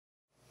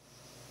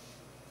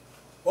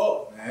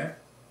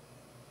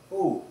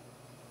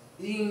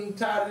You ain't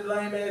tired of this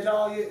lame ass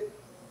y'all yet?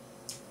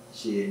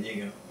 Shit,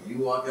 nigga. When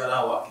you walk out,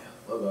 I walk out.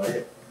 Fuck all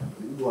that.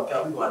 When you walk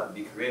out, we want to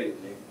be creative,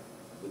 nigga.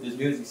 With this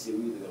music shit,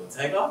 we either gonna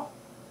take off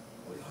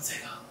or we gonna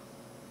take off.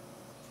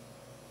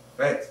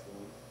 Facts,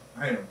 boy.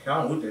 I ain't even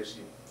counting with that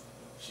shit.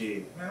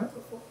 Shit. Man, what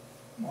the fuck?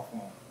 My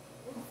phone.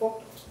 What the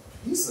fuck?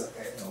 You suck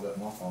at don't let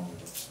my phone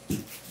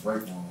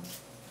break on.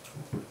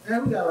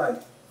 Man, we got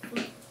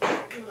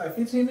like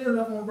 15 minutes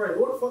left on break.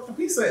 Where the fuck the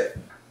piece at?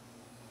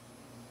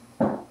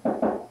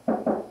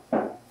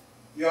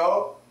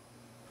 Yo.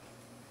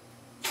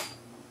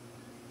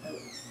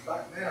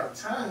 Right now,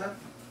 time.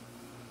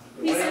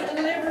 Pizza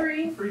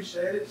delivery.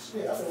 Appreciate it.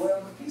 Shit, I've been waiting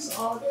on the pizza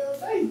all damn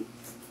day.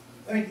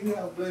 Thank you.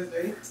 Have a blessed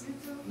day.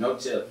 No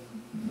tip.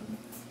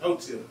 No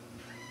tip.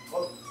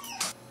 Oh.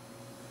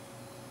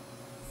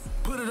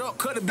 Put it up,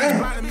 cut it, bitch,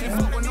 blind me.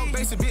 Fuck with no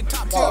basic, bitch,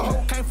 top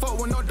tier. Can't fuck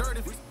with no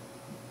dirty.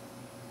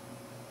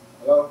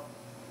 Hello?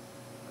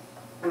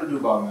 What it do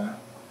about, man?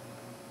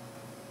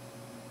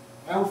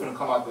 Man, we finna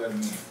come out there in a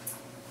minute.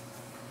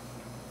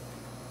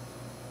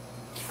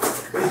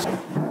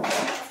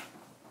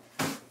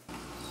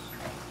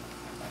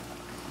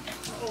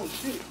 Oh,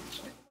 shit.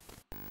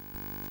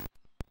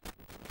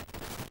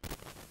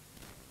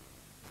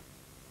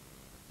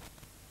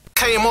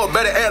 Came up,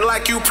 better act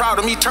like you proud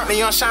of me. Turn the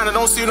young shine, I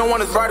don't see no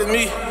one as bright as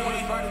me.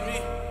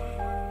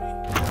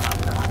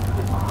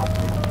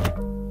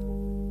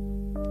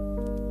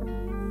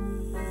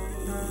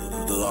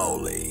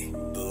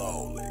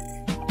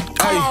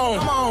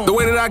 The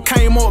way that I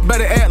came up,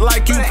 better act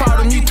like you proud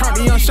of me. Turn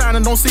the young shine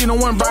and don't see no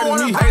one brighter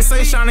than me. They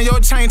say shining your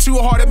chain too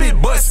hard, that bitch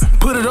bust.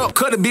 Put it up,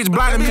 cut a bitch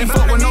blind me.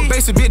 Fuck with no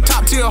basic, bitch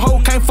top tier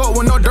hoe. Can't fuck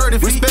with no dirty.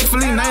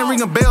 Respectfully, name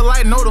ring a bell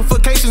like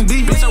notifications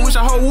be. Bitch, I wish a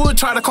hoe would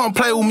try to come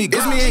play with me.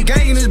 It's me and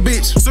gang in this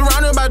bitch.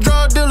 Surrounded by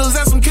drug dealers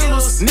and some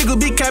killers. Nigga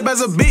be cap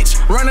as a bitch.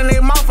 Running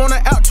their mouth on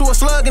the out to a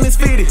slug and it's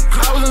fitted.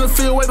 I was in the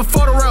field way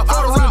before the rap.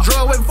 I was in the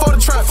drug way before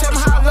the trap. Tell me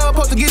how I love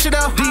supposed to get you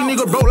down. These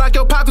niggas broke like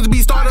your pockets be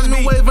starting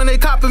new wave when they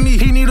copping me.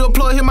 He need a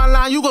plug, hit my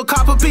line, you go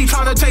cop a piece.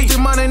 Tryna take this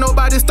money, ain't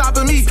nobody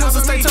stopping me.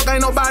 Cause stay tuck,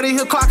 ain't nobody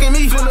here clocking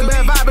me. Feel a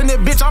bad vibe in that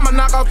bitch, I'ma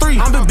knock out 3.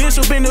 I'm the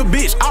bishop in the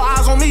bitch, all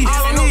eyes on me.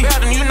 All on me.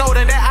 Better, you know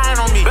that iron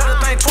on me. Better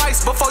think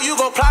twice before you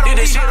go plot on me.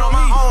 Did this shit on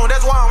my own,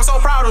 that's why I'm so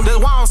proud of me.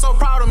 That's why I'm so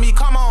proud of me.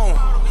 Come on,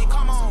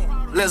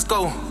 let's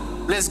go,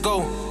 let's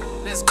go,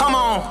 let's come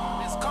on,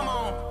 come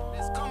on,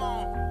 come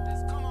on,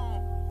 come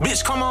on,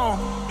 bitch, come on,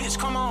 bitch,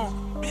 come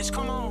on, bitch,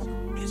 come on,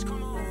 bitch,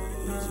 come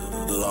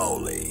on.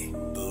 Slowly.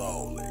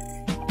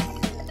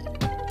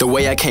 The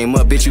way I came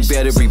up, bitch, you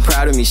better be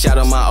proud of me. Shout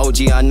out my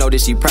OG, I know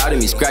that she proud of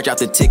me. Scratch out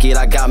the ticket,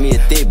 I got me a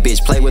thick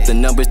bitch. Play with the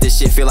numbers, this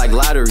shit feel like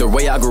lottery. The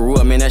way I grew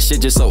up, man, that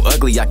shit just so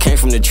ugly. I came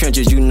from the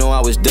trenches, you know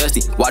I was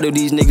dusty. Why do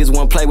these niggas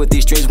wanna play with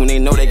these strings when they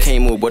know they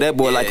can't move? Boy, that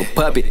boy like a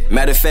puppet.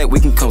 Matter of fact, we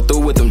can come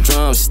through with them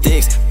drums,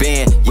 sticks,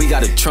 band. We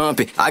got a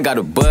trumpet, I got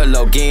a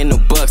budlow, getting the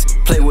bucks.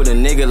 Play with a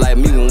nigga like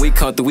me when we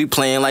come through, we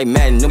playing like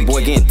Madden. Them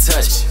boy getting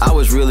touched. I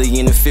was really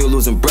in the field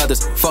losing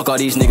brothers. Fuck all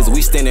these niggas,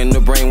 we standing in the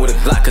brain with a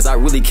Glock. Cause I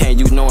really can't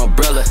use no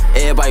umbrella.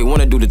 Everybody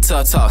wanna do the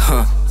tough talk,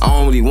 huh? I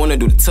don't really wanna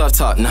do the tough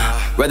talk, nah.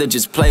 Rather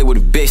just play with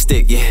a big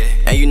stick, yeah.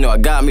 And you know I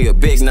got me a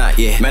big knot,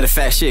 yeah. Matter of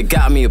fact, shit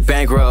got me a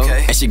bankroll,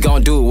 and she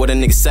gon' do what a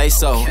nigga say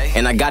so.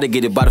 And I gotta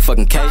get it by the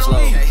fucking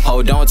caseload.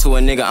 Hold on to a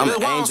nigga, I'm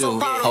an angel.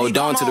 Hold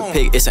on to the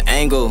pick, it's an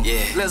angle.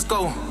 Yeah. Let's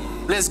go,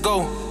 let's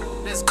go,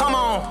 let's come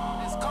on.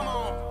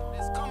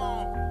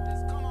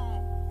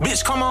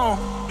 Bitch, come on,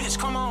 bitch,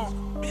 come on,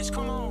 bitch,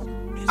 come on.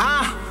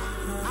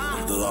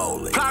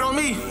 Proud on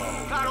me,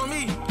 proud on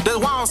me. That's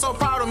why I'm so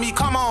proud of me.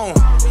 Come on,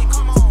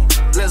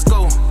 let's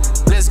go,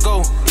 let's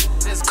go,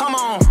 let's come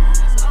on.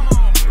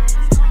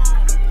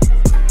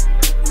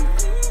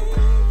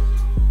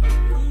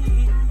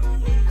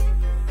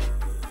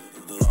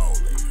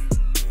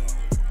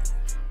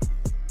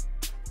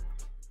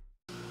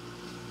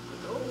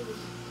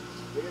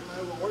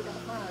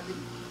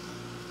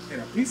 In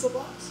a pizza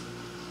box?